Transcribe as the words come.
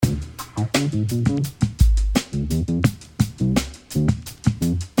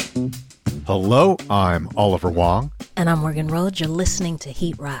Hello, I'm Oliver Wong. And I'm Morgan Rhodes. You're listening to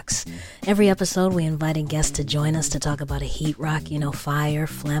Heat Rocks. Every episode, we invite a guest to join us to talk about a heat rock, fire,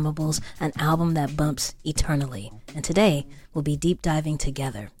 flammables, an album that bumps eternally. And today, we'll be deep diving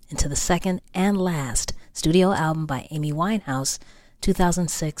together into the second and last studio album by Amy Winehouse,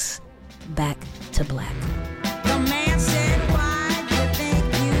 2006, Back to Black. The man said, "Why do you think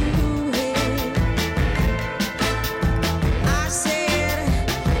you hid?" I said,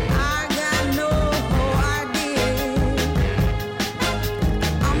 "I got no idea.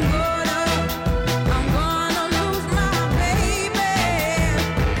 I'm gonna lose my baby."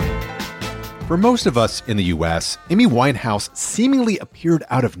 For most of us in the U.S., Amy Winehouse seemingly appeared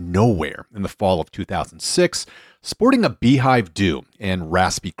out of nowhere in the fall of 2006, sporting a beehive do and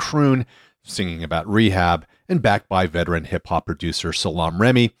raspy croon, singing about rehab, and backed by veteran hip-hop producer Salaam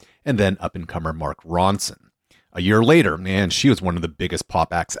Remi and then up-and-comer Mark Ronson. A year later, and she was one of the biggest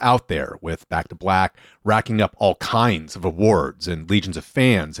pop acts out there, with Back to Black racking up all kinds of awards and legions of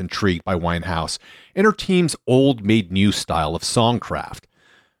fans intrigued by Winehouse and her team's old made new style of songcraft.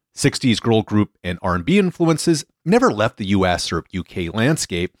 60s girl group and R&B influences never left the US or UK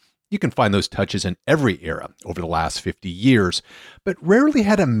landscape. You can find those touches in every era over the last 50 years, but rarely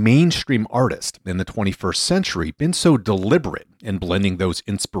had a mainstream artist in the 21st century been so deliberate in blending those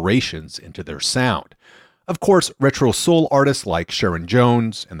inspirations into their sound. Of course, retro soul artists like Sharon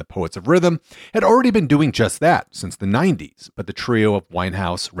Jones and the Poets of Rhythm had already been doing just that since the 90s, but the trio of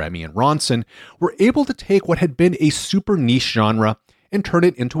Winehouse, Remi, and Ronson were able to take what had been a super niche genre and turn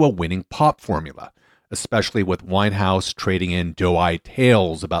it into a winning pop formula, especially with Winehouse trading in doe-eyed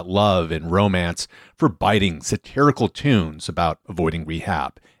tales about love and romance for biting, satirical tunes about avoiding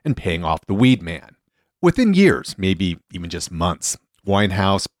rehab and paying off the weed man. Within years, maybe even just months,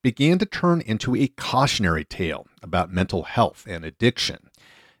 Winehouse began to turn into a cautionary tale about mental health and addiction.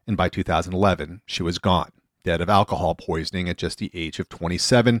 And by 2011, she was gone, dead of alcohol poisoning at just the age of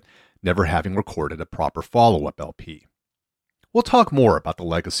 27, never having recorded a proper follow-up LP. We'll talk more about the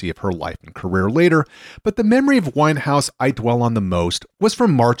legacy of her life and career later, but the memory of Winehouse I dwell on the most was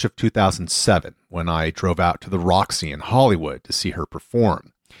from March of 2007, when I drove out to the Roxy in Hollywood to see her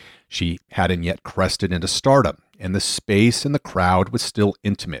perform. She hadn't yet crested into stardom, and the space and the crowd was still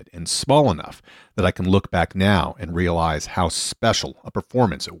intimate and small enough that I can look back now and realize how special a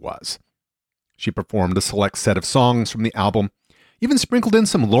performance it was. She performed a select set of songs from the album, even sprinkled in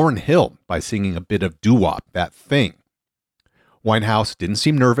some Lauryn Hill by singing a bit of doo-wop, That Thing. Winehouse didn't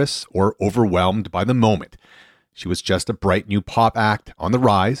seem nervous or overwhelmed by the moment. She was just a bright new pop act on the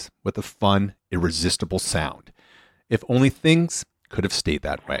rise with a fun, irresistible sound. If only things could have stayed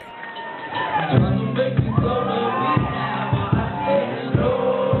that way.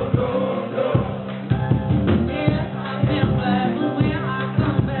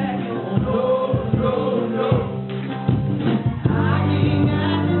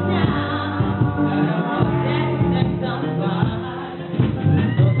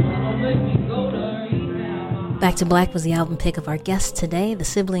 Back to Black was the album pick of our guest today, the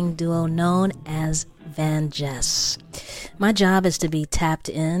sibling duo known as VanJess. My job is to be tapped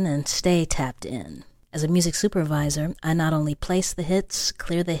in and stay tapped in. As a music supervisor, I not only place the hits,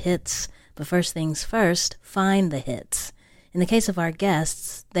 clear the hits, but first things first, find the hits. In the case of our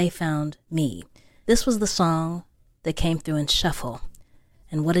guests, they found me. This was the song that came through in shuffle.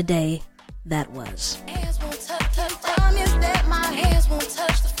 And what a day that was.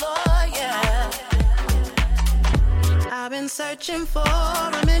 I've been searching for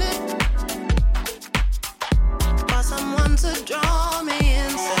a minute for someone to draw me in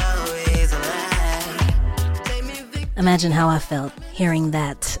so easily. Imagine how I felt hearing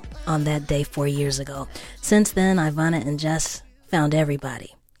that on that day 4 years ago. Since then, Ivana and Jess found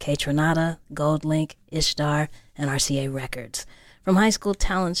everybody. K-Tronada, Goldlink, Ishtar, and RCA Records. From high school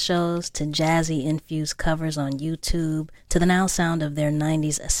talent shows to jazzy-infused covers on YouTube to the now sound of their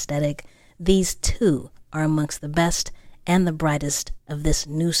 90s aesthetic, these two are amongst the best and the brightest of this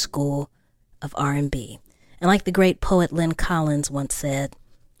new school of R&B. And like the great poet Lynn Collins once said,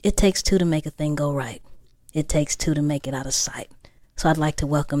 it takes two to make a thing go right. It takes two to make it out of sight. So I'd like to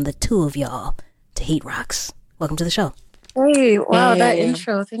welcome the two of y'all to Heat Rocks. Welcome to the show. Hey, wow, that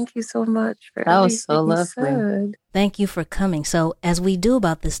intro. Thank you so much for that was so lovely. Said. Thank you for coming. So as we do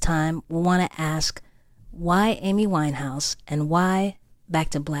about this time, we want to ask why Amy Winehouse and why Back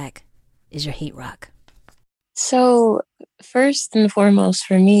to Black is your Heat Rock? So first and foremost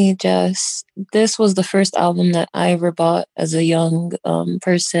for me, Jess, this was the first album that I ever bought as a young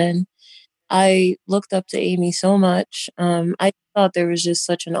person. I looked up to Amy so much. I thought there was just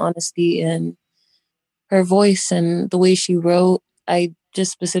such an honesty in her voice and the way she wrote. I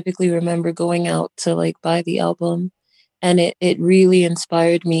just specifically remember going out to like buy the album, and it really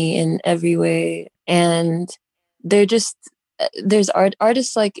inspired me in every way. And they're just there's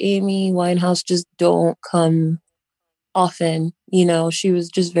artists like Amy Winehouse just don't come often. You know, she was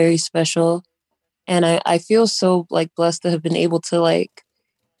just very special, and I feel so like blessed to have been able to like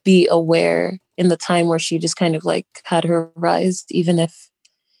be aware in the time where she just kind of like had her rise, even if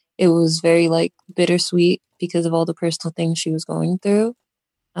it was very like bittersweet because of all the personal things she was going through.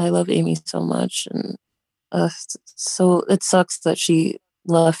 I love Amy so much, and so it sucks that she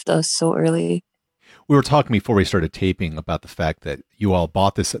left us so early. We were talking before we started taping about the fact that you all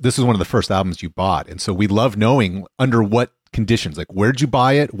bought this. This is one of the first albums you bought. And so we love knowing under what conditions, like where'd you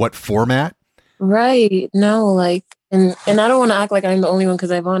buy it? What format? Right. No, like, and I don't want to act like I'm the only one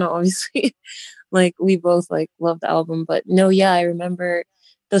because Ivana obviously like we both like love the album, but no, yeah, I remember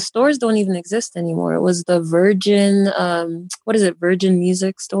the stores don't even exist anymore. It was the Virgin what is it, Virgin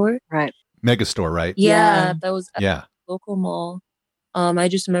Music Store? Right. Megastore, right? Yeah, that was at Yeah. the local mall. I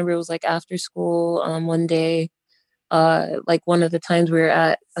just remember it was like after school one day, like one of the times we were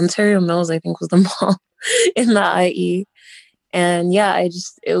at Ontario Mills, I think was the mall in the IE. And yeah,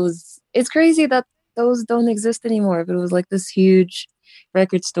 it's crazy that those don't exist anymore. But it was like this huge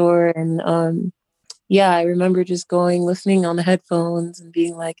record store. And yeah, I remember just going, listening on the headphones and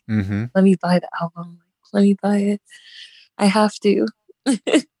being like, Mm-hmm. let me buy the album. Let me buy it. I have to.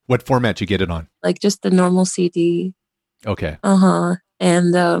 What format you get it on? Like just the normal CD. Okay. Uh-huh.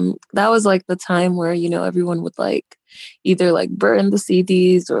 And that was like the time where, you know, everyone would like either like burn the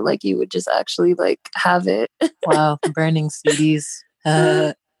CDs or like you would just actually like have it. Wow, burning CDs.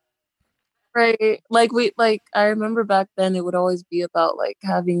 Right. Like I remember back then it would always be about like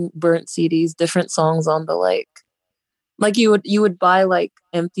having burnt CDs, different songs on the like you would buy like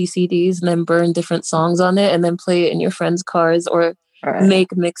empty CDs and then burn different songs on it and then play it in your friends' cars or Right. make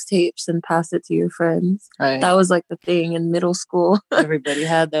mixtapes and pass it to your friends. Right. That was like the thing in middle school. Everybody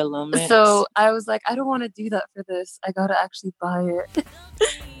had their little mix. So I was like, I don't want to do that for this. I gotta actually buy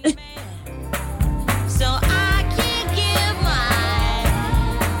it. So I can give mine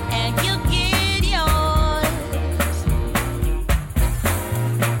and you get yours.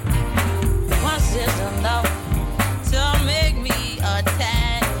 Once is enough to make me a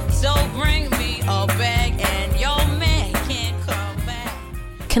tad. So bring me a bag and your man can't come back.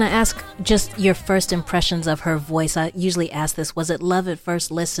 Can I ask just your first impressions of her voice? I usually ask this. Was it love at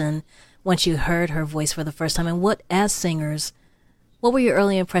first listen once you heard her voice for the first time? And what, as singers, what were your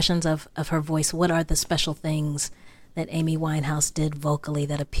early impressions of her voice? What are the special things that Amy Winehouse did vocally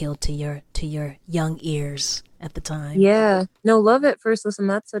that appealed to your young ears at the time? Yeah. No, love at first listen.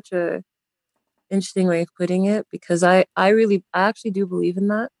 That's such a interesting way of putting it because I actually do believe in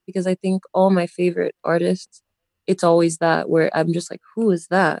that because I think all my favorite artists, it's always that where I'm just like, who is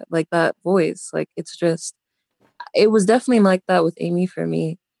that? Like that voice. Like it was definitely like that with Amy for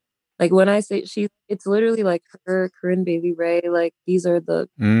me. Like when I say it's literally like her, Corinne Bailey Rae, like these are the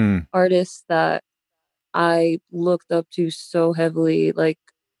artists that I looked up to so heavily, like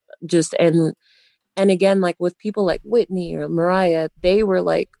just and again, like with people like Whitney or Mariah, they were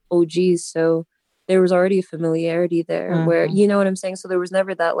like OGs, so there was already a familiarity there where you know what I'm saying? So there was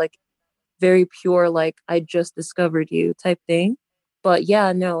never that like very pure, like I just discovered you type thing. But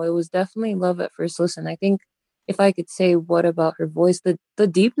yeah, no, it was definitely love at first listen. I think if I could say what about her voice, the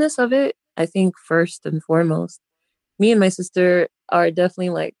deepness of it, I think first and foremost, me and my sister are definitely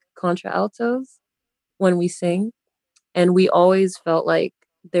like contra altos when we sing. And we always felt like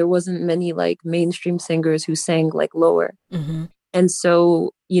there wasn't many like mainstream singers who sang like lower. Mm-hmm. And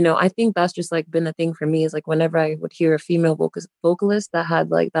so, you know, I think that's just like been a thing for me is like whenever I would hear a female vocalist that had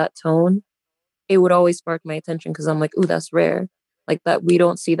like that tone, it would always spark my attention because I'm like, ooh, that's rare. Like that we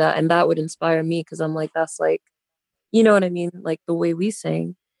don't see that. And that would inspire me because I'm like, that's like, you know what I mean? Like the way we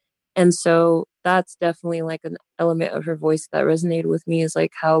sing. And so that's definitely like an element of her voice that resonated with me is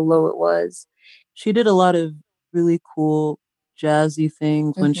like how low it was. She did a lot of really cool jazzy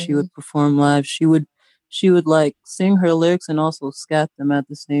things when she would perform live. She would like sing her lyrics and also scat them at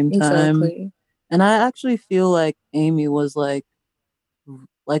the same time. Exactly. And I actually feel like Amy was like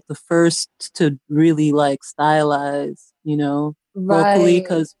the first to really like stylize, you know, vocally, Right.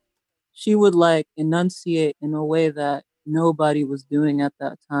 because she would like enunciate in a way that nobody was doing at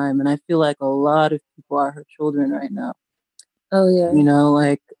that time. And I feel like a lot of people are her children right now. Oh yeah. You know,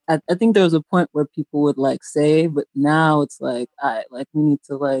 like I think there was a point where people would like say, but now it's like we need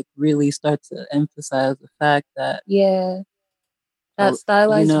to like really start to emphasize the fact that Yeah. That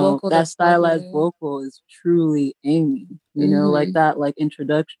stylized vocal. that that's stylized popular. vocal is truly Amy. You know, like that like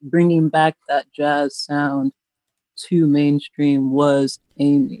introduction, bringing back that jazz sound too mainstream was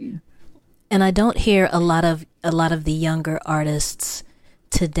Amy. And I don't hear a lot of the younger artists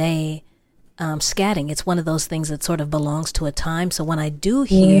today scatting. It's one of those things that sort of belongs to a time. So when I do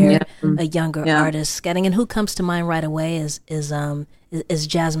hear a younger artist scatting, and who comes to mind right away is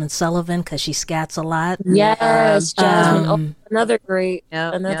Jasmine Sullivan, because she scats a lot. Yes, Jasmine. Another great,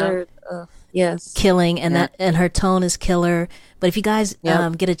 yes, killing, and her tone is killer. But if you guys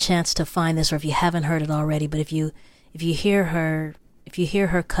get a chance to find this, or if you haven't heard it already, but if you hear her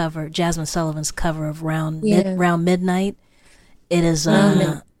cover, Jasmine Sullivan's cover of Round Midnight, it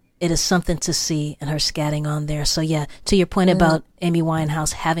is something to see, and her scatting on there. So yeah, to your point about Amy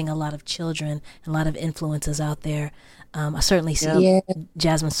Winehouse having a lot of children and a lot of influences out there, I certainly see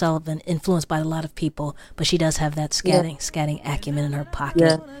Jasmine Sullivan influenced by a lot of people, but she does have that scatting acumen in her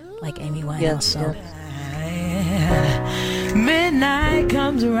pocket, like Amy Winehouse. So. Midnight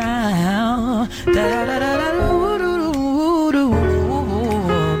comes around. Midnight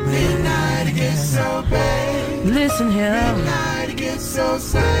gets so bad. Listen here. Midnight gets so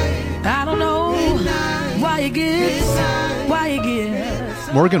sad. I don't know why you get.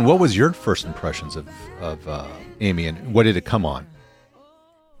 Morgan, what was your first impressions of Amy, and what did it come on?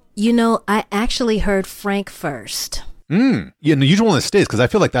 You know, I actually heard Frank first. Yeah, unusual in the States, because I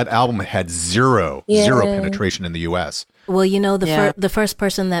feel like that album had zero penetration in the U.S. Well, you know, the first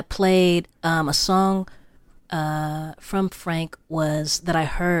person that played a song from Frank that I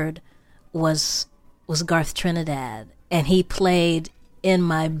heard was Garth Trinidad, and he played In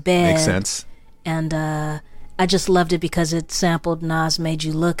My Bed. Makes sense. And I just loved it because it sampled Nas Made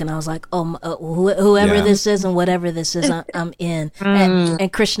You Look, and I was like, whoever this is and whatever this is, I'm in. And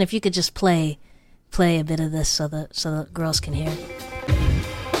Christian, if you could just play a bit of this so the girls can hear.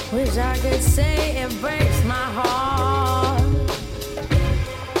 Wish I could say it breaks my heart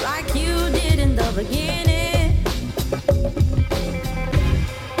like you did in the beginning.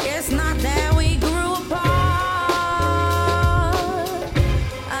 It's not that we grew apart.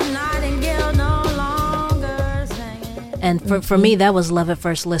 A nightingale no longer singing. And for me, that was love at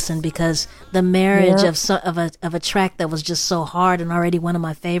first listen, because the marriage of a track that was just so hard and already one of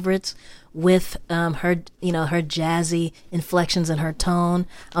my favorites, with her jazzy inflections and her tone,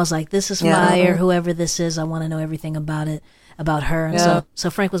 I was like, this is fire. Whoever this is, I want to know everything about her. And so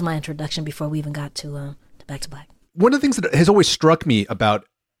Frank was my introduction before we even got to Back to Black. One of the things that has always struck me about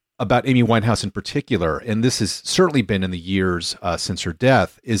Amy Winehouse in particular, and this has certainly been in the years since her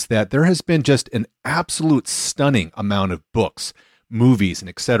death, is that there has been just an absolute stunning amount of books, movies, and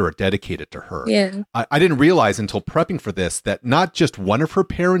et cetera dedicated to her. Yeah. I didn't realize until prepping for this that not just one of her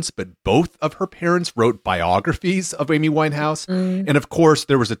parents, but both of her parents wrote biographies of Amy Winehouse. And of course,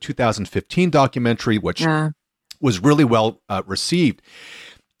 there was a 2015 documentary, which was really well received.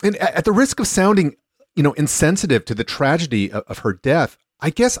 And at the risk of sounding, insensitive to the tragedy of her death,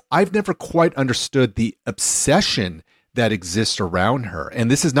 I guess I've never quite understood the obsession that exists around her.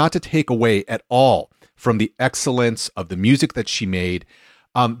 And this is not to take away at all from the excellence of the music that she made.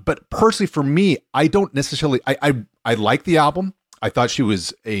 But personally, for me, I don't necessarily, I like the album. I thought she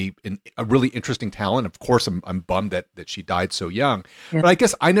was a really interesting talent. Of course, I'm bummed that she died so young. But I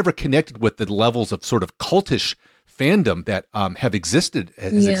guess I never connected with the levels of sort of cultish fandom that has existed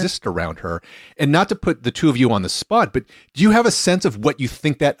around her. And not to put the two of you on the spot, but do you have a sense of what you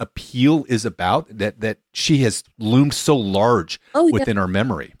think that appeal is about, that she has loomed so large within our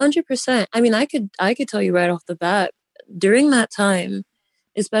memory? 100%. I mean, I could tell you right off the bat, during that time,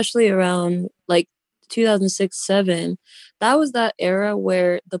 especially around like 2006-07, that was that era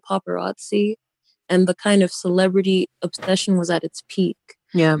where the paparazzi and the kind of celebrity obsession was at its peak.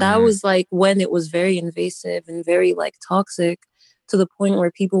 Yeah. That was like when it was very invasive and very like toxic, to the point where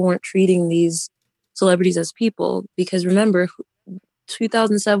people weren't treating these celebrities as people. Because remember,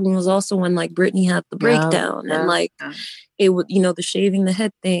 2007 was also when like Britney had the breakdown and like it would, the shaving the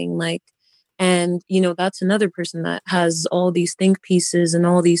head thing, like, and that's another person that has all these think pieces and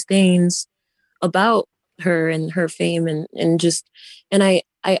all these things about her and her fame and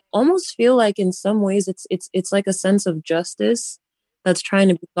I almost feel like in some ways it's like a sense of justice that's trying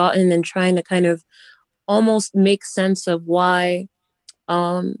to be gotten, and trying to kind of almost make sense of why,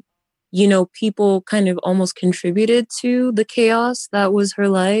 people kind of almost contributed to the chaos that was her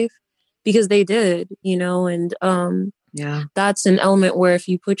life, because they did, and that's an element where if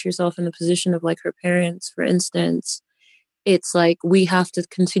you put yourself in the position of like her parents, for instance, it's like we have to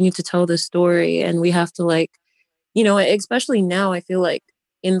continue to tell this story, and we have to like, especially now, I feel like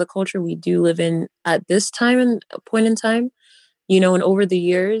in the culture we do live in at this time and point in time, and over the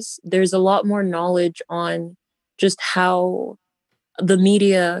years, there's a lot more knowledge on just how the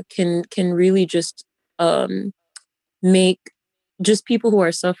media can really just make just people who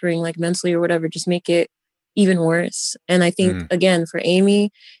are suffering like mentally or whatever, just make it even worse. And I think, again, for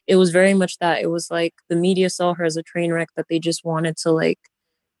Amy, it was very much that. It was like the media saw her as a train wreck that they just wanted to like,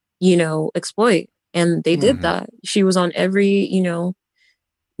 exploit. And they did that. She was on every,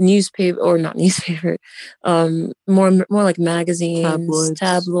 newspaper, or not newspaper, more like magazines,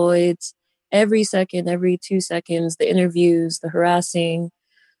 tabloids, every second, every 2 seconds, the interviews, the harassing.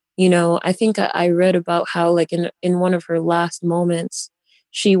 I think I read about how like in one of her last moments,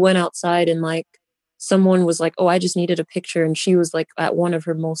 she went outside and like someone was like, oh, I just needed a picture. And she was like at one of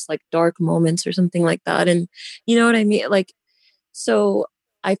her most like dark moments or something like that. And you know what I mean? Like, so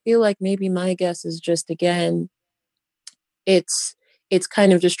I feel like maybe my guess is just, again, it's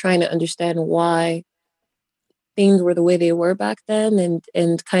kind of just trying to understand why things were the way they were back then,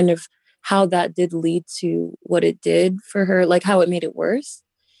 and kind of how that did lead to what it did for her, like how it made it worse.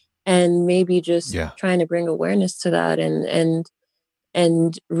 And maybe just trying to bring awareness to that,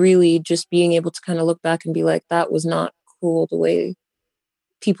 and really just being able to kind of look back and be like, that was not cool, the way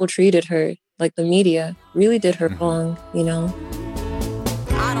people treated her, like the media really did her wrong,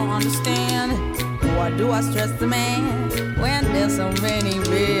 I don't understand, why do I stress the man when there's so many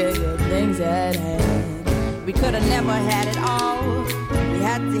real things at hand? We could have never had it all, we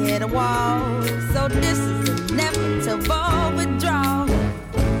had to hit a wall, so this is inevitable withdrawal.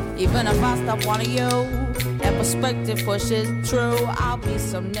 Even if I stop wanting you, that perspective pushes true, I'll be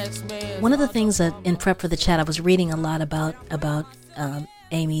some next man. One of the things that in prep for the chat, I was reading a lot about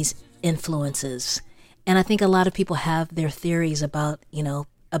Amy's influences. And I think a lot of people have their theories about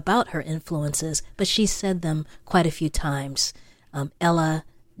her influences, but she said them quite a few times. Ella,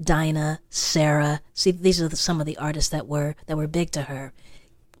 Dinah, Sarah. See, these are some of the artists that were big to her.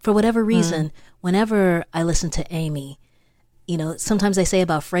 For whatever reason, whenever I listen to Amy, sometimes they say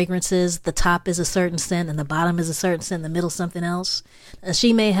about fragrances, the top is a certain scent and the bottom is a certain scent, the middle something else.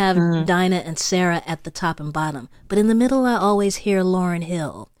 She may have Dinah and Sarah at the top and bottom, but in the middle I always hear Lauryn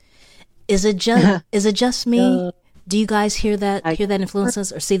Hill. Is it just me? Do you guys hear that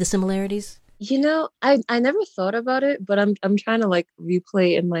influences or see the similarities? I never thought about it, but I'm trying to like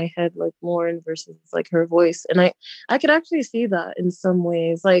replay in my head like Lauryn versus like her voice, and I could actually see that in some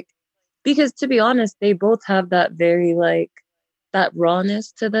ways, like, because to be honest, they both have that very like that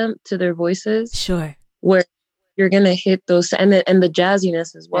rawness to them, to their voices. Sure. Where you're going to hit those, and the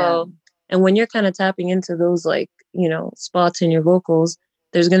jazziness as well. Yeah. And when you're kind of tapping into those, like, spots in your vocals,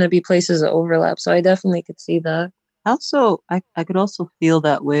 there's going to be places of overlap. So I definitely could see that. Also, I could also feel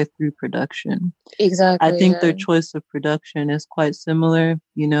that way through production. Exactly. I think their choice of production is quite similar.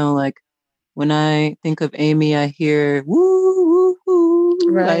 Like when I think of Amy, I hear woo, woo, woo.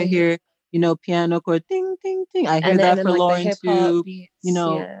 Right. I hear, piano chord, ding, ding, ding. I hear that for like Lauryn too. Beats,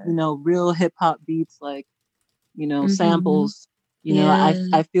 real hip hop beats, like, samples.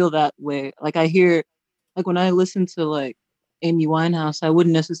 I feel that way. Like I hear, like when I listen to like Amy Winehouse, I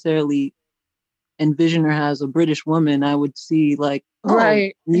wouldn't necessarily envision her as a British woman. I would see like,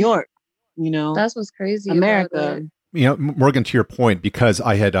 right, New York. That's what's crazy. America. Morgan, to your point, because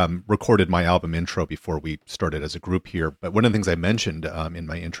I had recorded my album intro before we started as a group here, but one of the things I mentioned in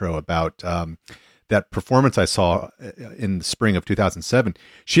my intro about that performance I saw in the spring of 2007,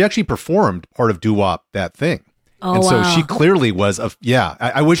 she actually performed part of Doo-Wop, That Thing. Oh, and wow. So she clearly was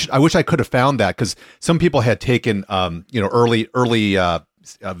I wish I could have found that, because some people had taken early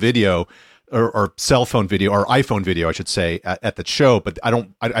video or cell phone video, or iPhone video, I should say, at the show, but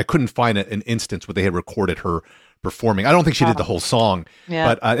I couldn't find an instance where they had recorded her performing. I don't think she did the whole song,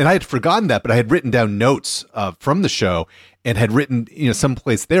 but and I had forgotten that, but I had written down notes from the show and had written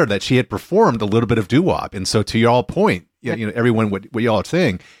someplace there that she had performed a little bit of doo-wop. And so to your point, everyone what y'all are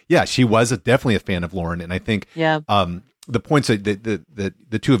saying, she was definitely a fan of Lauryn, and I think the points that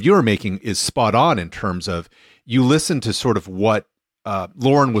the two of you are making is spot on in terms of you listen to sort of what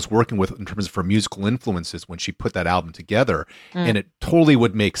Lauryn was working with in terms of her musical influences when she put that album together, and it totally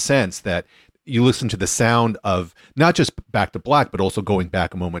would make sense that you listen to the sound of not just Back to Black, but also going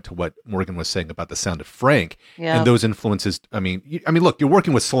back a moment to what Morgan was saying about the sound of Frank and those influences. I mean, look, you're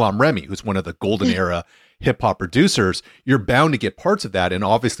working with Salaam Remi, who's one of the golden era hip hop producers. You're bound to get parts of that. And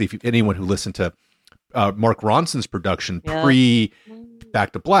obviously, if anyone who listened to Mark Ronson's production pre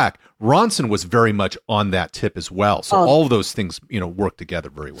Back to Black, Ronson was very much on that tip as well. So all of those things, work together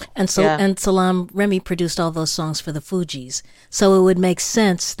very well. And so, and Salaam Remi produced all those songs for the Fugees. So it would make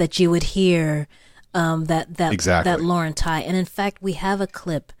sense that you would hear that Lauryn tie. And in fact, we have a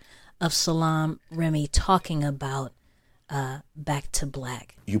clip of Salaam Remi talking about Back to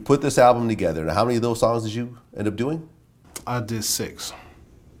Black. You put this album together. Now, how many of those songs did you end up doing? I did 6.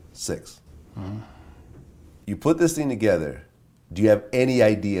 6. Mm-hmm. You put this thing together. Do you have any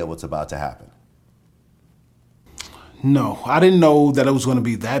idea what's about to happen? No, I didn't know that it was going to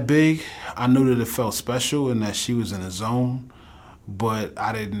be that big. I knew that it felt special and that she was in a zone, but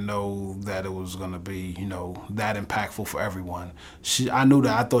I didn't know that it was going to be, that impactful for everyone.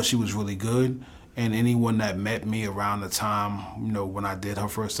 I thought she was really good, and anyone that met me around the time, when I did her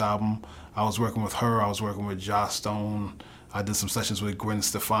first album, I was working with her, I was working with Joss Stone, I did some sessions with Gwen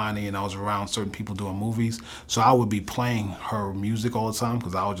Stefani, and I was around certain people doing movies. So I would be playing her music all the time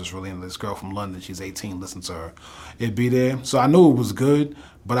because I was just really into this girl from London. She's 18, listen to her. It'd be there. So I knew it was good,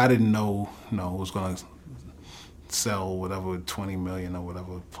 but I didn't know, it was going to sell whatever 20 million or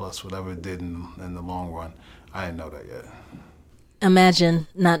whatever, plus whatever it did in the long run. I didn't know that yet. Imagine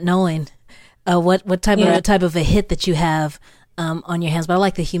not knowing what type of a hit that you have on your hands. But I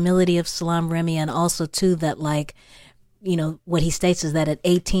like the humility of Salaam Remi, and also too that what he states is that at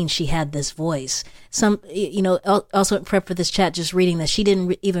 18 she had this voice. Also in prep for this chat, just reading that she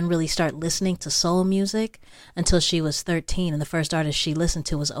didn't even really start listening to soul music until she was 13, and the first artist she listened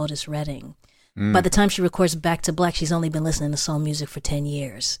to was Otis Redding. By the time she records Back to Black, she's only been listening to soul music for 10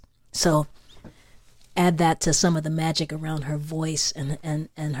 years. So add that to some of the magic around her voice and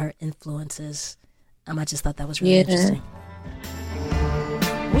her influences. I just thought that was really interesting.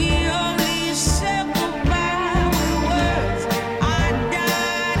 We only said goodbye with words. I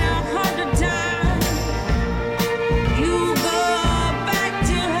died 100 times. You go back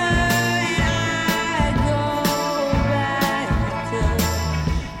to her, and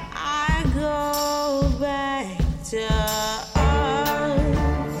I go back to us.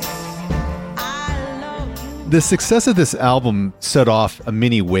 I love you. The success of this album set off a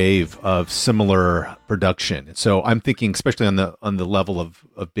mini wave of similar production. So I'm thinking, especially on the level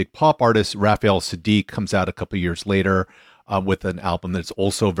of big pop artists, Raphael Sadiq comes out a couple of years later with an album that's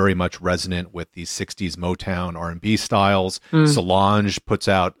also very much resonant with these 60s Motown R&B styles. Solange puts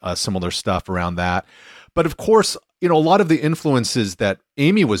out similar stuff around that. But of course, a lot of the influences that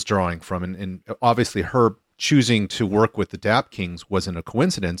Amy was drawing from, and obviously her choosing to work with the Dap Kings wasn't a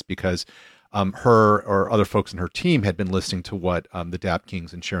coincidence, because her or other folks in her team had been listening to what the Dap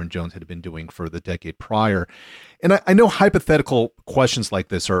Kings and Sharon Jones had been doing for the decade prior. And I know hypothetical questions like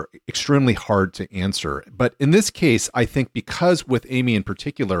this are extremely hard to answer. But in this case, I think because with Amy in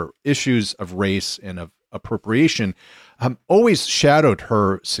particular, issues of race and of appropriation always shadowed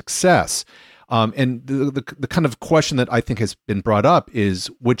her success. And the kind of question that I think has been brought up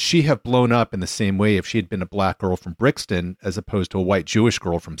is, would she have blown up in the same way if she had been a black girl from Brixton as opposed to a white Jewish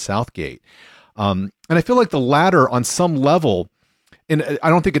girl from Southgate? And I feel like the latter on some level, and I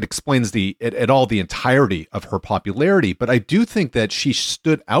don't think it explains at all the entirety of her popularity, but I do think that she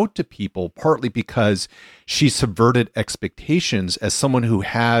stood out to people partly because she subverted expectations as someone who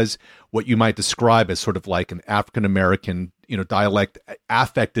has what you might describe as sort of like an African-American, dialect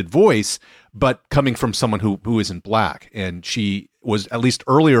affected voice, but coming from someone who isn't black. And she was, at least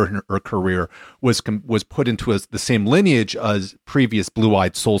earlier in her career, was put into the same lineage as previous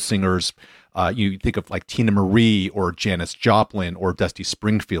blue-eyed soul singers. You think of like Tina Marie or Janis Joplin or Dusty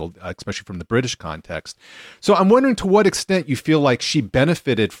Springfield, especially from the British context. So I'm wondering to what extent you feel like she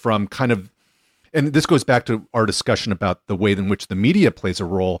benefited from kind of, and this goes back to our discussion about the way in which the media plays a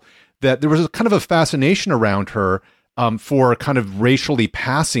role, that there was a kind of a fascination around her for kind of racially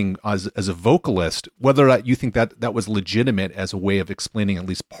passing as a vocalist, whether or not you think that was legitimate as a way of explaining at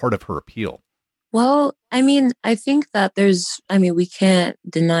least part of her appeal. Well, I think that we can't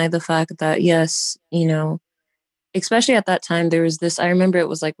deny the fact that, yes, especially at that time, there was this, I remember it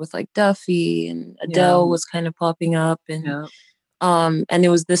was like with like Duffy and Adele was kind of popping up, and and it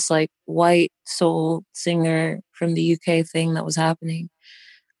was this like white soul singer from the UK thing that was happening.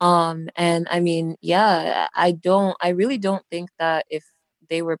 And I really don't think that if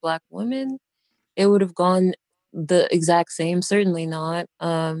they were Black women, it would have gone the exact same. Certainly not.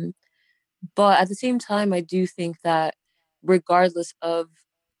 But at the same time, I do think that regardless of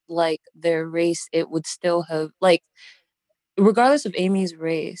like their race, it would still have like, regardless of Amy's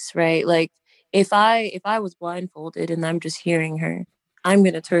race, right? Like if I was blindfolded and I'm just hearing her, I'm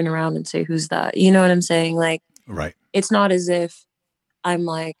going to turn around and say, who's that? You know what I'm saying? Like, right. It's not as if I'm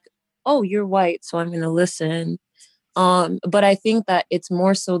like, oh, you're white, so I'm going to listen. But I think that it's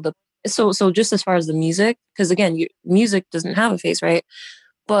more so so just as far as the music, because again, music doesn't have a face, right?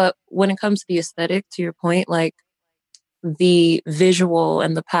 But when it comes to the aesthetic, to your point, like the visual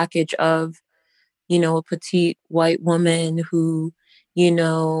and the package of, a petite white woman who,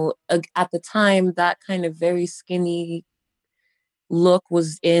 at the time, that kind of very skinny look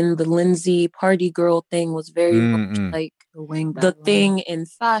was in. The Lindsay party girl thing was very much like the thing in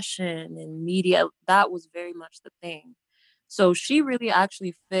fashion and media. That was very much the thing. So she really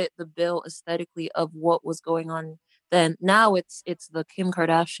actually fit the bill aesthetically of what was going on then. Now it's the Kim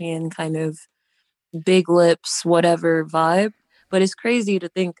Kardashian kind of big lips, whatever vibe. But it's crazy to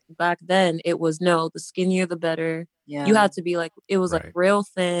think back then it was no, the skinnier the better. Yeah. You had to be like, it was like real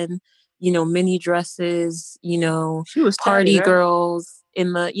thin, mini dresses, she was party girls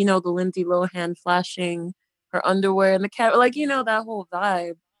in the, the Lindsay Lohan flashing her underwear in the cat, like, that whole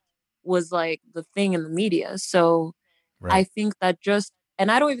vibe was like the thing in the media. So I think that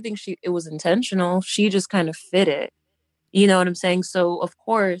and I don't even think it was intentional. She just kind of fit it. You know what I'm saying? So of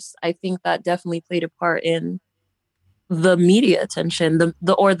course, I think that definitely played a part in the media attention,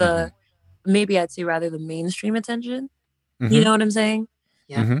 maybe I'd say rather the mainstream attention. You know what I'm saying?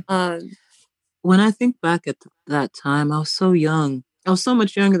 Yeah. When I think back at that time, I was so young. I was so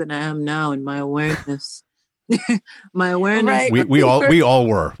much younger than I am now in my awareness. Right. We all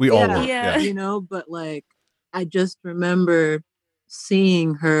were. Yeah. But like, I just remember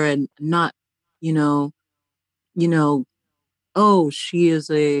seeing her and not, oh, she is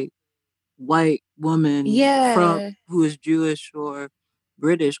a white woman who is Jewish or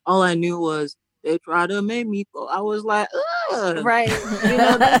British. All I knew was they tried to make me go. I was like, ugh. Right.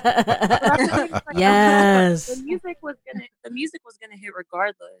 Yes. The music was gonna hit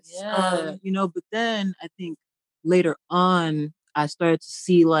regardless. Yeah. But then I think later on I started to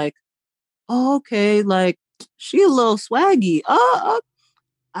see like, oh, okay, like she a little swaggy.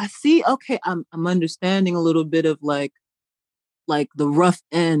 I see. Okay, I'm understanding a little bit of like the rough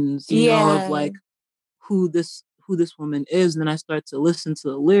ends, of like who this woman is. And then I start to listen to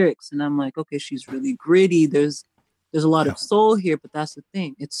the lyrics and I'm like, okay, she's really gritty. There's a lot of soul here, but that's the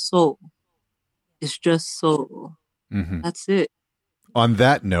thing. It's soul. It's just soul. That's it. On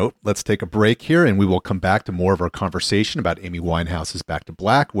that note, let's take a break here and we will come back to more of our conversation about Amy Winehouse's Back to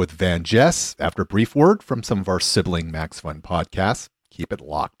Black with VanJess after a brief word from some of our sibling Max Fun podcasts. Keep it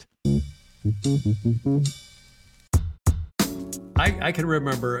locked. I can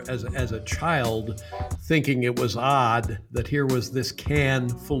remember as a child thinking it was odd that here was this can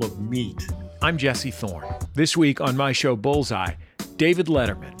full of meat. I'm Jesse Thorne. This week on my show Bullseye, David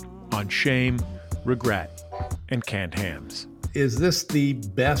Letterman on shame, regret, and canned hams. Is this the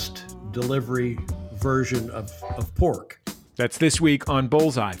best delivery version of pork? That's this week on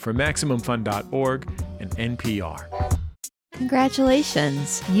Bullseye from MaximumFun.org and NPR.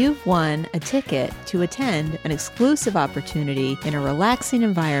 Congratulations! You've won a ticket to attend an exclusive opportunity in a relaxing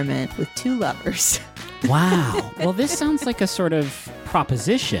environment with two lovers. Wow. Well, this sounds like a sort of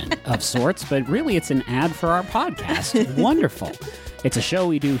proposition of sorts, but really it's an ad for our podcast. Wonderful. It's a show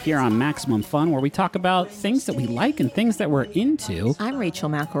we do here on Maximum Fun where we talk about things that we like and things that we're into. I'm Rachel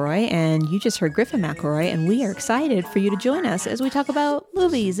McElroy, and you just heard Griffin McElroy, and we are excited for you to join us as we talk about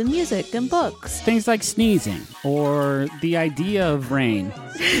movies and music and books. Things like sneezing or the idea of rain.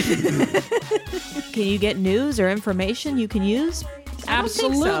 Can you get news or information you can use?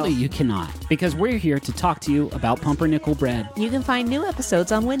 Absolutely, you cannot, because we're here to talk to you about pumpernickel bread. You can find new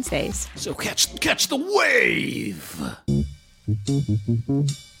episodes on Wednesdays. So catch the wave!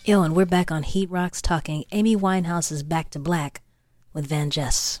 Yo, and we're back on Heat Rocks talking Amy Winehouse's Back to Black with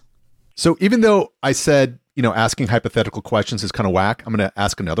VanJess. So even though I said, asking hypothetical questions is kind of whack, I'm going to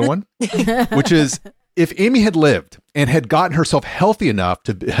ask another one, which is, if Amy had lived and had gotten herself healthy enough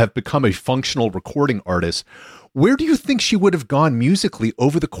to have become a functional recording artist, where do you think she would have gone musically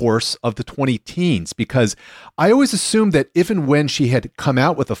over the course of the 2010s? Because I always assumed that if and when she had come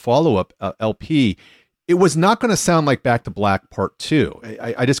out with a follow-up LP, it was not going to sound like Back to Black Part 2.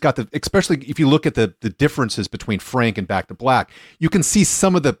 I just got especially if you look at the differences between Frank and Back to Black, you can see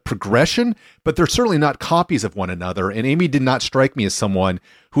some of the progression, but they're certainly not copies of one another. And Amy did not strike me as someone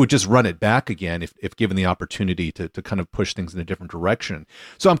who would just run it back again if given the opportunity to kind of push things in a different direction.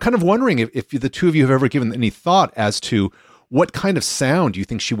 So I'm kind of wondering if the two of you have ever given any thought as to what kind of sound you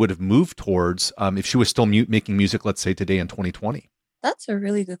think she would have moved towards if she was still making music, let's say today in 2020. That's a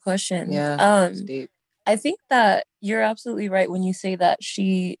really good question. Yeah, it's deep. I think that you're absolutely right when you say that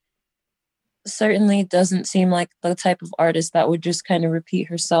she certainly doesn't seem like the type of artist that would just kind of repeat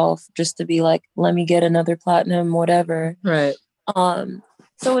herself just to be like, let me get another platinum, whatever. Right.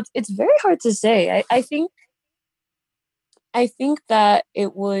 So it's very hard to say. I think that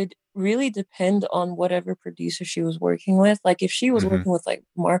it would really depend on whatever producer she was working with. Like if she was working with like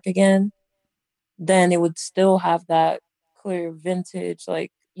Mark again, then it would still have that clear vintage,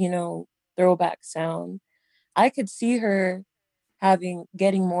 like, throwback sound. I could see her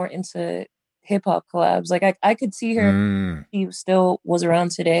getting more into hip hop collabs. Like I could see her, he still was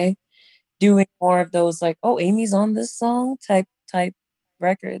around today, doing more of those like, oh, Amy's on this song type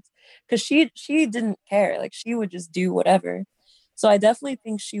records, because she didn't care. Like she would just do whatever. So I definitely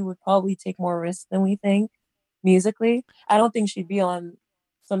think she would probably take more risks than we think musically. I don't think she'd be on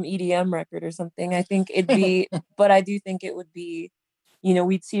some EDM record or something. I think it'd be, but I do think it would be, you know,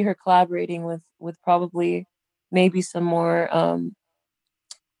 we'd see her collaborating with probably maybe some more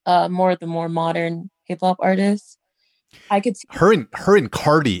more of the more modern hip hop artists. I could see her and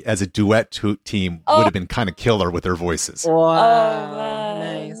Cardi as a duet team would have been kind of killer with their voices. Wow. Oh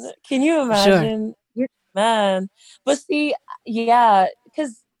man, nice. Can you imagine? Sure. Man, but see, yeah,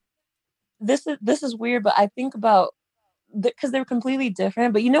 because this is weird. But I think about because they're completely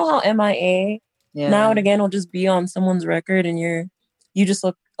different. But you know how MIA now and again will just be on someone's record, and you just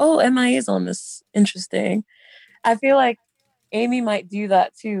look, oh, MIA's on this, interesting. I feel like Amy might do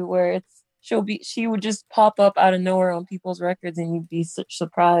that too, where she would just pop up out of nowhere on people's records, and you'd be such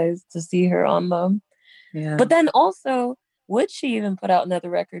surprised to see her on them. Yeah. But then also, would she even put out another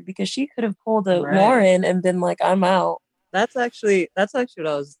record? Because she could have pulled a Lauren and been like, I'm out. That's actually what I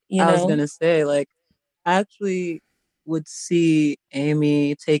was gonna say. Like, I actually would see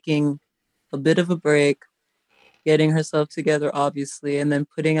Amy taking a bit of a break, getting herself together, obviously, and then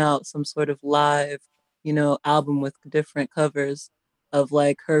putting out some sort of live, you know, album with different covers of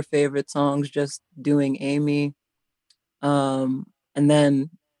like her favorite songs, just doing Amy. And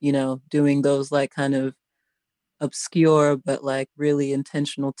then, you know, doing those like kind of obscure but like really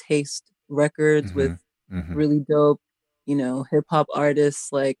intentional taste records with really dope, you know, hip hop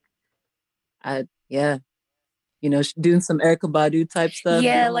artists. Like, you know, doing some Erykah Badu type stuff.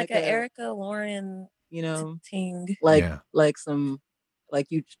 Yeah, like a Erica Lauren, you know, ting. Like some, like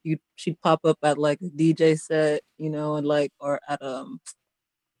she'd pop up at like a DJ set, you know, and like, or at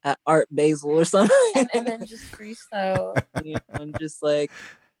Art Basel or something, and then just freestyle, you know, and just like,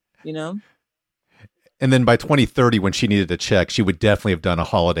 you know. And then by 2030, when she needed a check, she would definitely have done a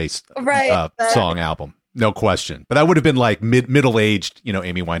holiday song album, no question. But that would have been like middle-aged, you know,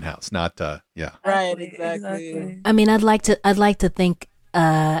 Amy Winehouse, not Right, exactly. I mean, I'd like to think,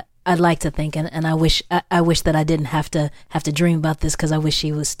 and I wish that I didn't have to dream about this, because I wish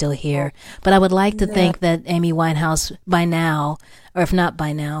she was still here. But I would like to think that Amy Winehouse by now, or if not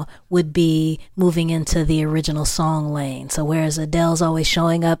by now, would be moving into the original song lane. So whereas Adele's always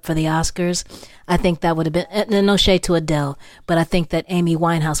showing up for the Oscars, I think that would have been, and no shade to Adele, but I think that Amy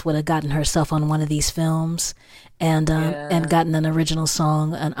Winehouse would have gotten herself on one of these films and gotten an original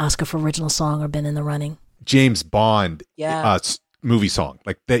song, an Oscar for original song, or been in the running. James Bond. Movie song,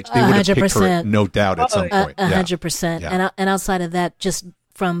 like they would have picked her, no doubt, at some point. 100%. And outside of that, just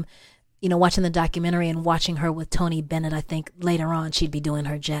from, you know, watching the documentary and watching her with Tony Bennett, I think later on she'd be doing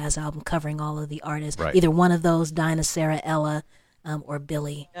her jazz album, covering all of the artists, either one of those, Dinah, Sarah, Ella, or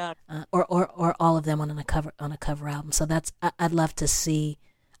Billy, or all of them on a cover album. So that's I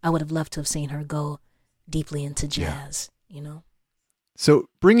would have loved to have seen her go deeply into jazz. You know. So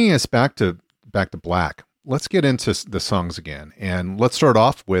bringing us back to Black. Let's get into the songs again, and let's start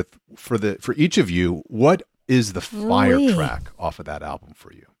off with for each of you. What is the fire track off of that album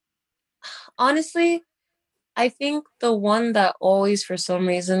for you? Honestly, I think the one that always, for some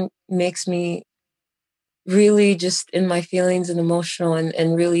reason, makes me really just in my feelings and emotional,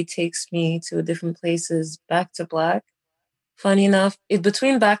 and really takes me to different places, Back to Black. Funny enough,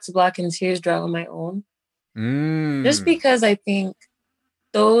 between Back to Black and Tears Dry on My Own, just because I think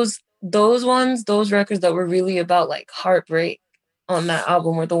those records that were really about like heartbreak on that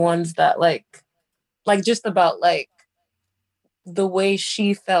album were the ones that like just about like the way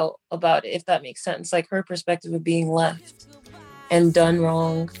she felt about it, if that makes sense, like her perspective of being left and done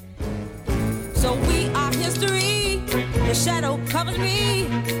wrong. So we are history, the shadow covers me,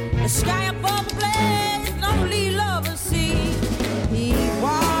 the sky above the blaze, lonely lovers see. He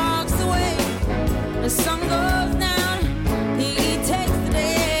walks away, the sun goes down.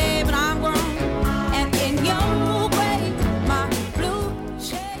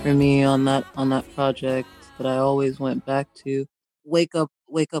 For me, on that project that I always went back to, Wake Up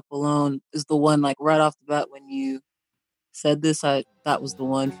Alone is the one, like right off the bat when you said this, that was the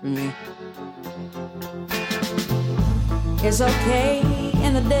one for me. It's okay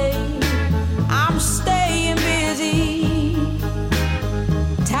in the day, I'm staying busy,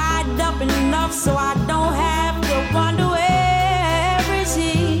 tied up enough so I don't have to wonder where is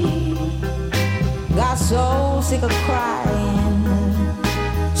he. Got so sick of crying,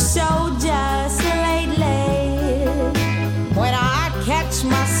 so just lately, when I catch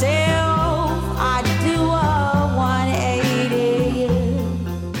myself, I do a 180.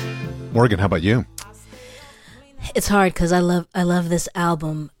 Morgan, how about you? It's hard because I love this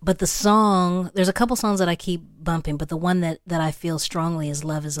album, but the song, there's a couple songs that I keep bumping, but the one that I feel strongly is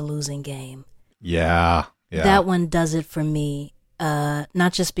Love is a Losing Game. Yeah. That one does it for me,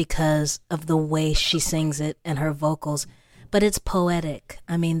 not just because of the way she sings it and her vocals, but it's poetic.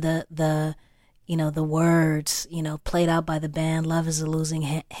 I mean, the words, played out by the band, love is a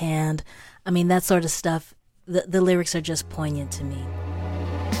losing hand. I mean, that sort of stuff, the lyrics are just poignant to me.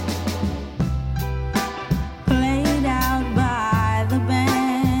 Played out by the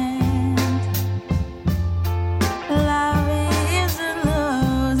band, love is a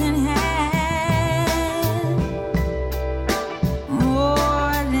losing hand,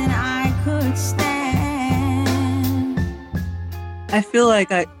 more than I could stand. I feel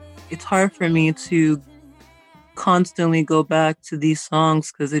like it's hard for me to constantly go back to these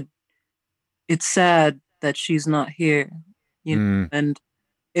songs because it's sad that she's not here, and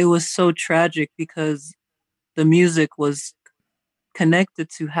it was so tragic because the music was connected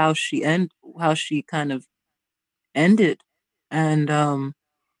to how she kind of ended, and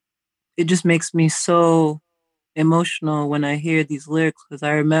it just makes me so emotional when I hear these lyrics because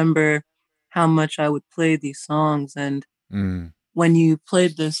I remember how much I would play these songs, and when you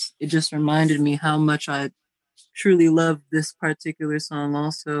played this, it just reminded me how much I truly loved this particular song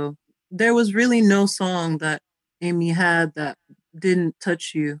also. There was really no song that Amy had that didn't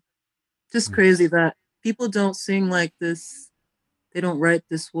touch you. Just crazy that people don't sing like this. They don't write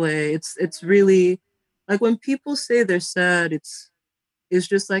this way. It's really like when people say they're sad, it's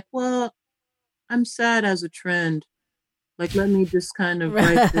just like, well, I'm sad as a trend. Like, let me just kind of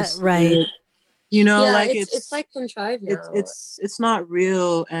write this. Right. Like it's like contrived now. It's not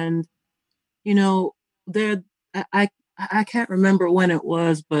real. And, I can't remember when it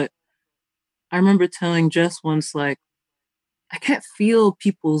was, but I remember telling Jess once, like, I can't feel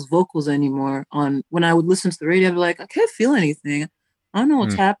people's vocals anymore. When I would listen to the radio, I'd be like, I can't feel anything. I don't know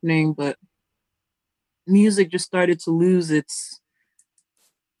what's happening, but music just started to lose the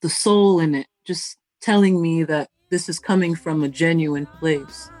soul in it, just telling me that this is coming from a genuine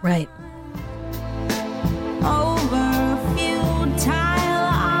place. Right. Over futile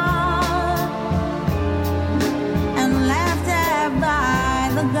art and laughed at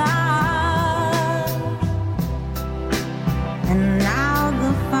by the gods, and now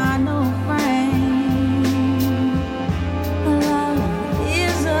the final frame, love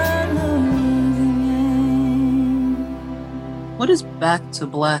is a losing game. What does Back to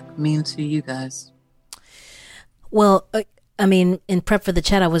Black mean to you guys? Well, I mean, in prep for the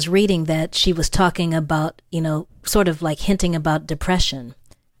chat, I was reading that she was talking about, sort of like hinting about depression,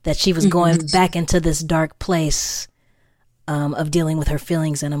 that she was going back into this dark place of dealing with her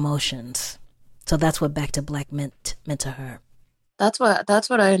feelings and emotions. So that's what Back to Black meant to her. That's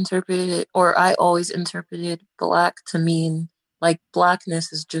what I interpreted, or I always interpreted black to mean. Like,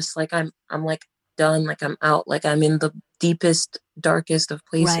 blackness is just like I'm like done, like I'm out, like I'm in the deepest, darkest of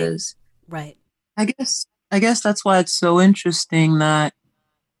places. Right. I guess that's why it's so interesting that,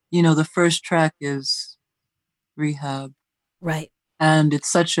 the first track is Rehab. Right. And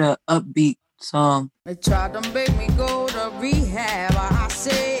it's such a upbeat song. They tried to make me go to rehab. I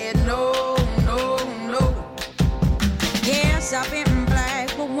said no, no, no. Yes, I've been black,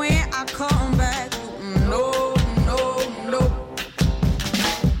 but when I come back, no, no, no.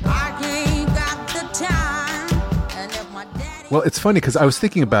 I ain't got the time. And if my daddy... Well, it's funny because I was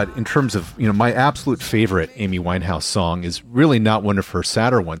thinking about, in terms of, my absolute favorite Amy Winehouse song is really not one of her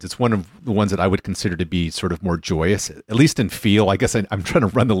sadder ones. It's one of the ones that I would consider to be sort of more joyous, at least in feel. I guess I'm trying to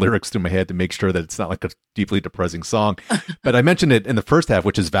run the lyrics through my head to make sure that it's not like a deeply depressing song. But I mentioned it in the first half,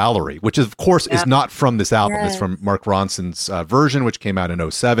 which is Valerie, which of course is not from this album. Yes. It's from Mark Ronson's version, which came out in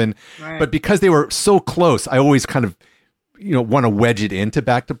 2007. Right. But because they were so close, I always kind of, want to wedge it into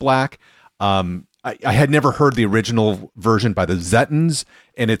Back to Black. I had never heard the original version by the Zettons,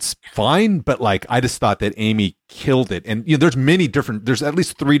 and it's fine, but like I just thought that Amy killed it. And there's there's at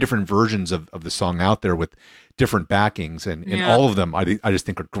least 3 different versions of the song out there with different backings, and all of them I just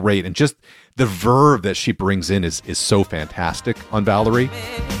think are great. And just the verve that she brings in is so fantastic on Valerie.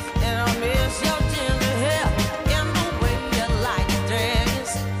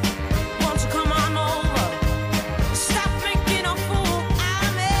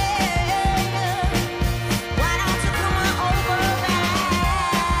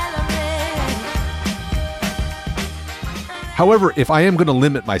 However, if I am going to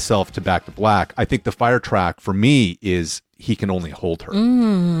limit myself to Back to Black, I think the fire track for me is He Can Only Hold Her.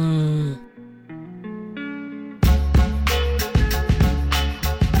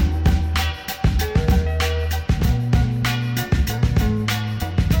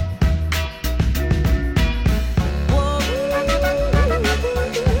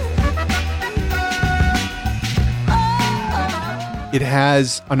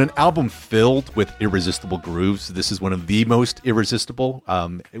 has, on an album filled with irresistible grooves, this is one of the most irresistible,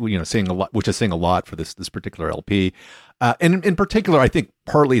 saying a lot, which is saying a lot for this particular LP. And in particular, I think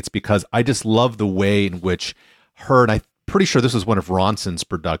partly it's because I just love the way in which her, and I'm pretty sure this was one of Ronson's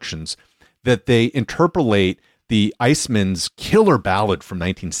productions, that they interpolate the Iceman's killer ballad from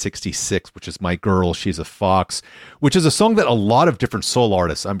 1966, which is My Girl, She's a Fox, which is a song that a lot of different soul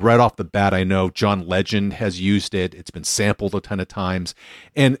artists, I'm right off the bat, I know John Legend has used it. It's been sampled a ton of times.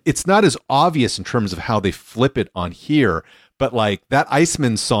 And it's not as obvious in terms of how they flip it on here, but like that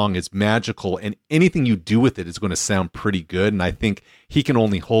Iceman song is magical, and anything you do with it is going to sound pretty good. And I think He Can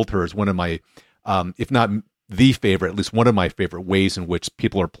Only Hold Her is one of my, if not the favorite, at least one of my favorite ways in which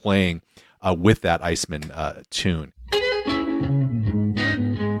people are playing with that Iceman tune.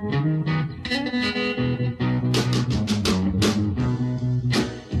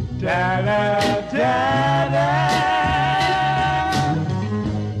 Da, da, da, da.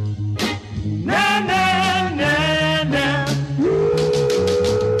 Na, na, na, na.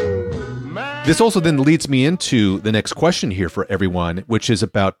 This also then leads me into the next question here for everyone, which is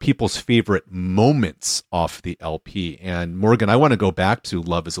about people's favorite moments off the LP. And Morgan, I want to go back to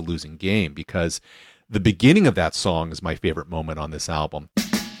Love is a Losing Game, because the beginning of that song is my favorite moment on this album.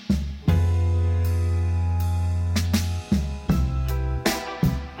 For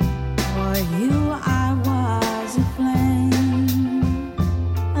you I was a flame.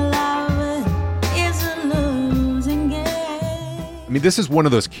 Love is a losing game. I mean, this is one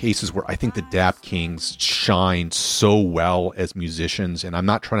of those cases where I think the Dap Kings shine so well as musicians, and I'm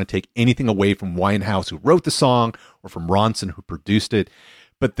not trying to take anything away from Winehouse, who wrote the song, or from Ronson, who produced it,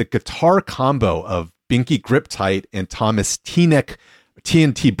 but the guitar combo of Binky Griptite and Thomas TNT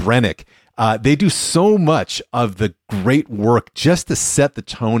Brennick, they do so much of the great work just to set the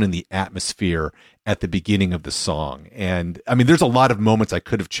tone and the atmosphere at the beginning of the song. And I mean, there's a lot of moments I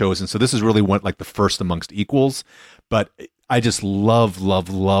could have chosen, so this is really one, like the first amongst equals, but I just love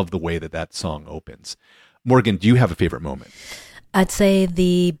the way that song opens. Morgan, do you have a favorite moment? I'd say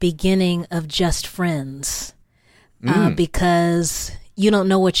the beginning of Just Friends, because you don't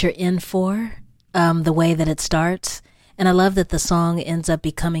know what you're in for, the way that it starts. And I love that the song ends up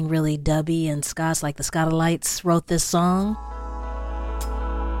becoming really dubby and Scots, like the Scotalites wrote this song.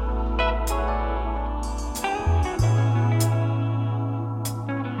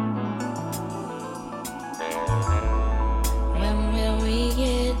 When will we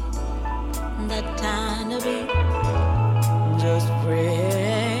get the time to be just friends?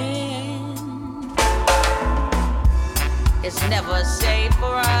 It's never safe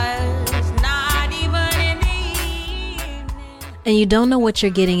for us, not even in the evening. And you don't know what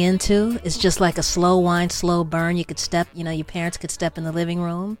you're getting into. It's just like a slow wind, slow burn. You could step, your parents could step in the living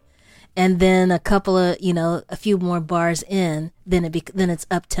room. And then a couple of, a few more bars in, then it's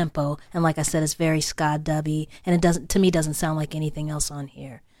up tempo. And like I said, it's very ska dubby. And it doesn't sound like anything else on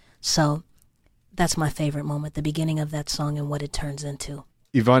here. So that's my favorite moment, the beginning of that song and what it turns into.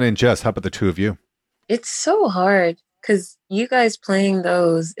 Yvonne and Jess, how about the two of you? It's so hard because you guys playing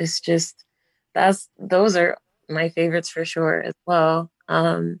those is just, those are my favorites for sure as well.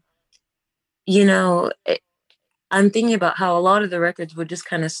 I'm thinking about how a lot of the records would just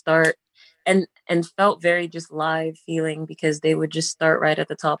kind of start and felt very just live feeling, because they would just start right at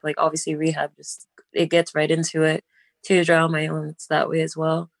the top. Like obviously Rehab, it gets right into it. Teardrop on My Own, it's that way as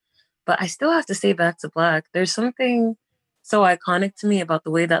well. But I still have to say Back to Black. There's something so iconic to me about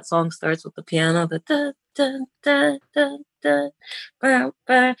the way that song starts with the piano, the da da da da da, ba,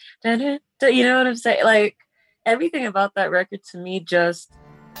 ba, da, da, da, you know what I'm saying? Like everything about that record to me,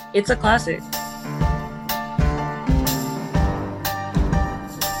 it's a classic.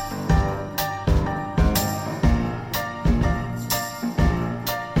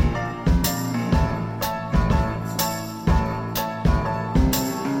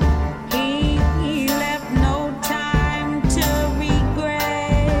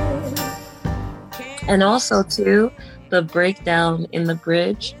 And also, too, the breakdown in the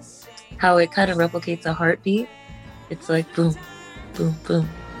bridge, how it kind of replicates a heartbeat. It's like boom, boom, boom.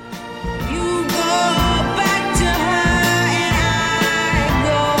 You go back to her and I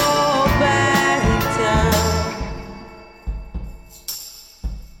go back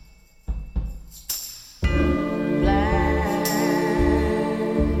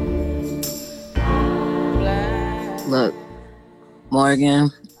to Look,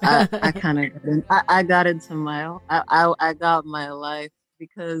 Morgan, I kind of I got into I got my life,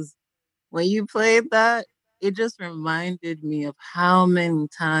 because when you played that, it just reminded me of how many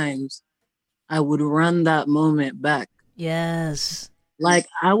times I would run that moment back. Yes. Like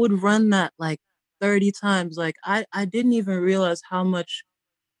I would run that like 30 times. Like I didn't even realize how much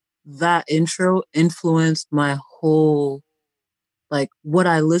that intro influenced my whole, like what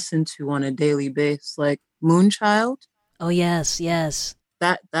I listen to on a daily basis. Like Moonchild. Oh yes, yes.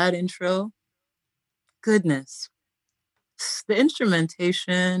 That intro. Goodness. The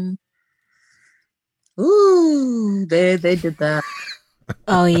instrumentation. Ooh, they did that.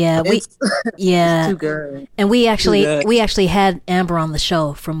 Oh yeah, It's too good. And we actually had Amber on the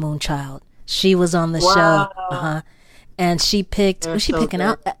show from Moonchild. She was on the show. And she picked was she picking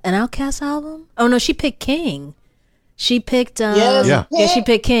out an Outkast album? Oh no, she picked King. She picked she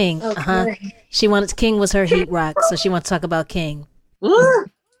picked King. She wanted King was her heat rock, so she wants to talk about King.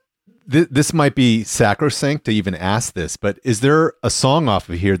 This might be sacrosanct to even ask this, but is there a song off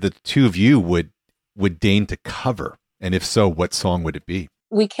of here that the two of you would deign to cover? And if so, what song would it be?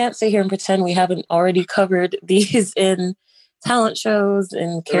 We can't sit here and pretend we haven't already covered these in talent shows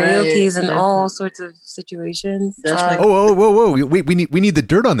and karaoke's and all sorts of situations. Whoa! We need the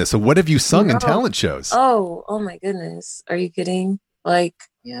dirt on this. So, what have you sung in talent shows? Oh my goodness! Are you kidding? Like,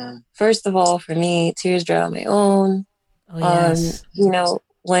 first of all, for me, Tears Dry on My Own. Oh yes.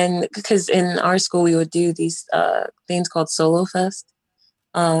 Because in our school we would do these things called Solo Fest,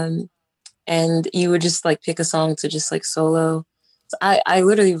 and you would just like pick a song to just like solo. So I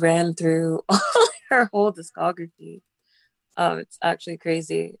literally ran through her whole discography. It's actually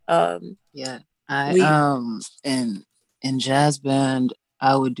crazy. In jazz band,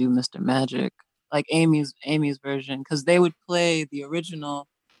 I would do Mr. Magic, like Amy's version, because they would play the original.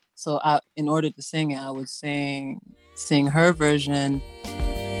 So in order to sing it, I would sing her version.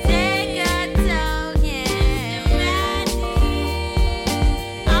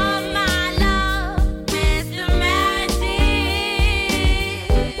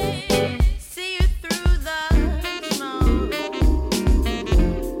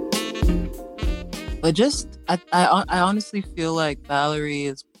 But just I honestly feel like Valerie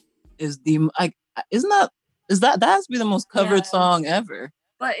is the that has to be the most covered song ever.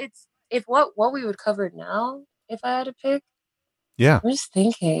 But it's what we would cover now if I had to pick. Yeah, I'm just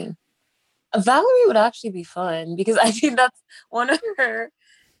thinking Valerie would actually be fun because I think that's one of her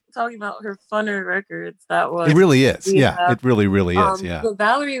talking about her funner records. That was it really is. Yeah, it really is. Yeah, but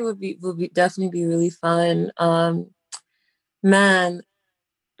Valerie would definitely be really fun. Man.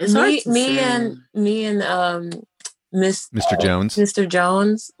 Me and Mr. Jones. Mr.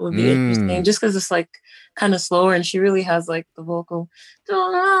 Jones would be interesting, just because it's like kind of slower, and she really has like the vocal.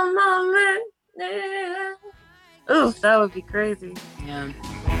 Ooh, that would be crazy. Yeah.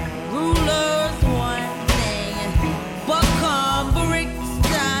 Rulers one thing, but come bricks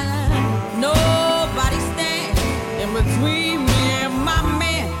down. Nobody stands in between me and my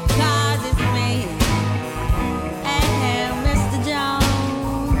man, 'cause it's me and Mr. Jones.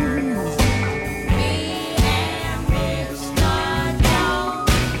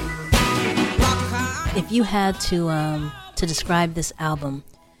 If you had to describe this album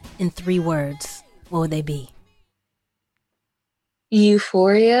in 3 words, what would they be?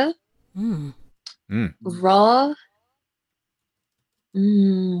 Euphoria. Raw.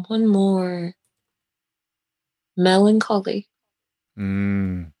 One more. Melancholy.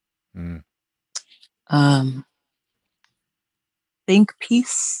 Think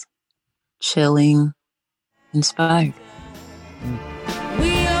peace, chilling, inspired.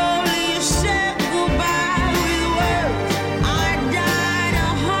 We only said goodbye with words. I died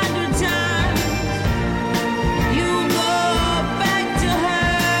 100 times. You go back to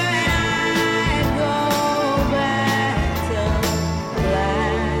her and I go back to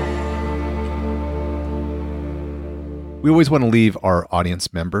black. We always want to leave our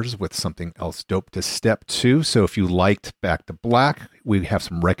audience members with something else dope to step to. So if you liked Back to Black, we have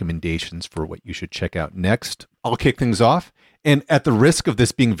some recommendations for what you should check out next. I'll kick things off. And at the risk of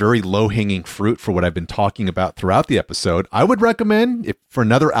this being very low-hanging fruit for what I've been talking about throughout the episode, I would recommend, for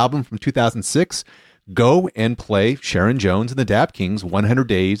another album from 2006, go and play Sharon Jones and the Dap Kings, 100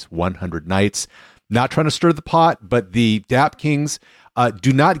 Days, 100 Nights. Not trying to stir the pot, but the Dap Kings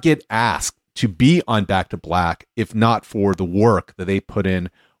do not get asked to be on Back to Black if not for the work that they put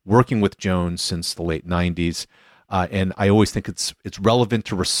in working with Jones since the late 90s. And I always think it's relevant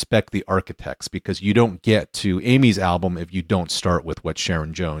to respect the architects, because you don't get to Amy's album if you don't start with what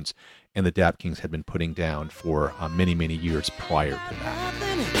Sharon Jones and the Dap Kings had been putting down for many, many years prior to that.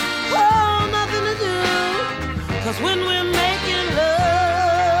 Nothing to do, 'cause when we're making love,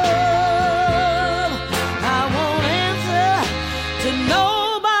 I won't answer to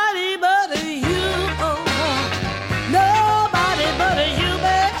nobody but you. Nobody but you,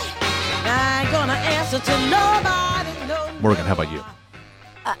 baby. I ain't gonna answer to nobody. Morgan, how about you?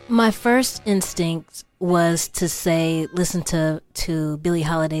 My first instinct was to say, listen to Billie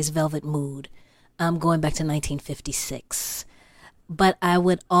Holiday's Velvet Mood, going back to 1956. But I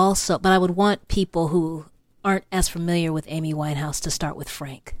would want people who aren't as familiar with Amy Winehouse to start with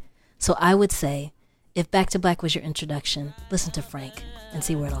Frank. So I would say, if Back to Black was your introduction, listen to Frank and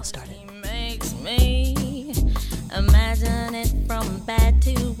see where it all started. Makes me imagine it from bad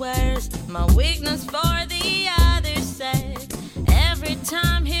to worse. My weakness for the other sex. Every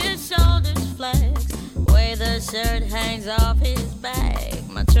time his shoulders flex, way the shirt hangs off his back,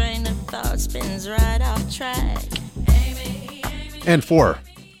 my train of thought spins right off track. And for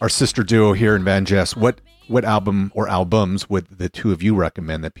our sister duo here in VanJess, what album or albums would the two of you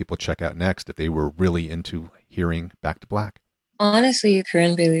recommend that people check out next if they were really into hearing Back to Black? Honestly,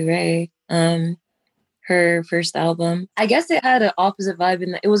 Corinne Bailey Rae, her first album, I guess it had an opposite vibe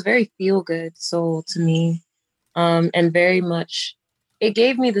in that it was very feel good soul to me, and very much it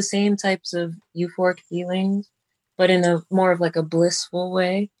gave me the same types of euphoric feelings, but in a more of like a blissful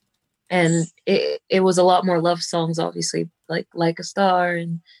way. And it was a lot more love songs, obviously, like a Star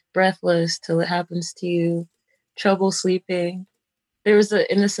and Breathless, Till It Happens to You, Trouble Sleeping. There was an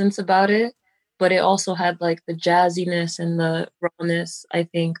innocence about it, but it also had like the jazziness and the rawness, I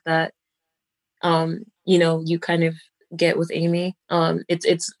think, that you kind of get with Amy.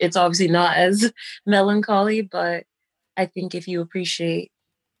 It's obviously not as melancholy, but I think if you appreciate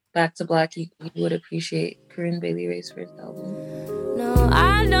Back to Black, you would appreciate Corinne Bailey Rae's first album. No,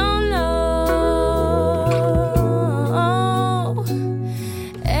 I don't know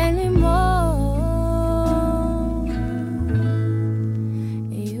anymore.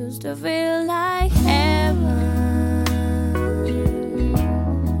 It used to feel like heaven.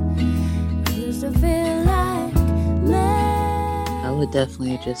 It used to feel like man. I would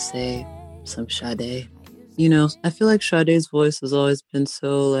definitely just say some Sade. You know, I feel like Sade's voice has always been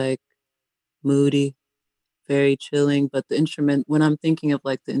so like moody, very chilling, but the instrument, when I'm thinking of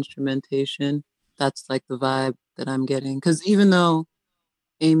like the instrumentation, that's like the vibe that I'm getting. Because even though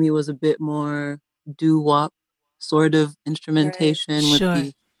Amy was a bit more doo-wop sort of instrumentation with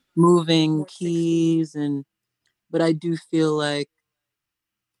the moving keys, but I do feel like,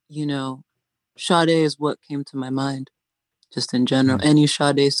 Sade is what came to my mind, just in general. Any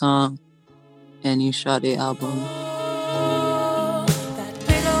Sade song, any Sade album.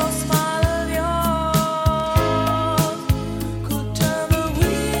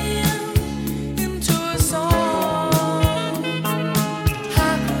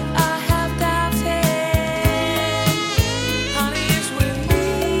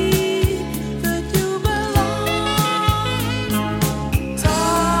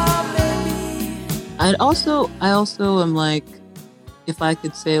 I also am like, if I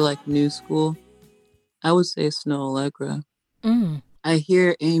could say like new school, I would say Snow Allegra. I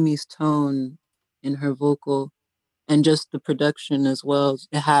hear Amy's tone in her vocal and just the production as well.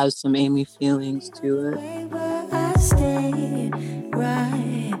 It has some Amy feelings to it. I stay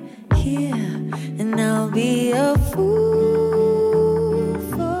right here and I'll be a fool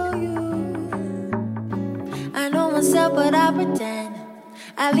for you. I know myself, but I pretend.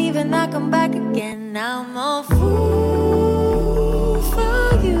 I leave and I come back again. I'm a fool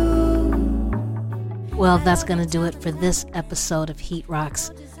for you. Well, that's going to do it for this episode of Heat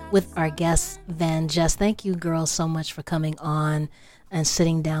Rocks with our guest, VanJess. Thank you, girls, so much for coming on and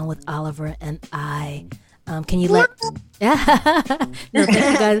sitting down with Oliver and I. Can you let... No, thank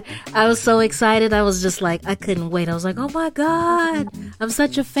you guys. I was so excited. I was just like, I couldn't wait. I was like, oh my God, I'm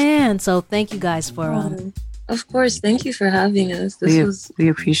such a fan. So thank you guys for... Of course. Thank you for having us. We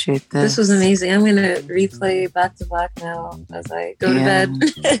appreciate that. This was amazing. I'm going to replay Back to Black now as I go to bed.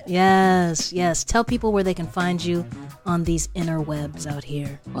 Yes. Tell people where they can find you on these interwebs out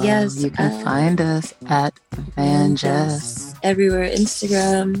here. Well, you can find us at VanJess. Everywhere.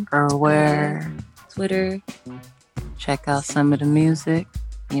 Instagram. Or where? Twitter. Check out some of the music.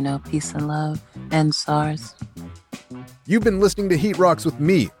 Peace and love. And SARS. You've been listening to Heat Rocks with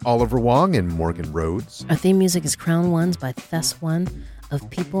me, Oliver Wong, and Morgan Rhodes. Our theme music is Crown Ones by Thess One of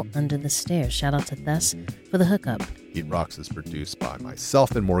People Under the Stairs. Shout out to Thess for the hookup. Heat Rocks is produced by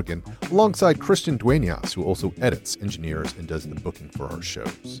myself and Morgan, alongside Christian Duenas, who also edits, engineers, and does the booking for our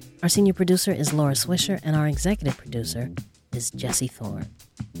shows. Our senior producer is Laura Swisher, and our executive producer is Jesse Thorne.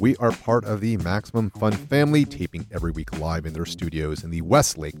 We are part of the Maximum Fun family, taping every week live in their studios in the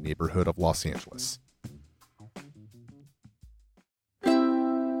Westlake neighborhood of Los Angeles.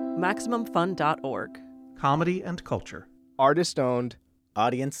 MaximumFun.org. Comedy and culture. Artist owned.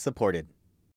 Audience supported.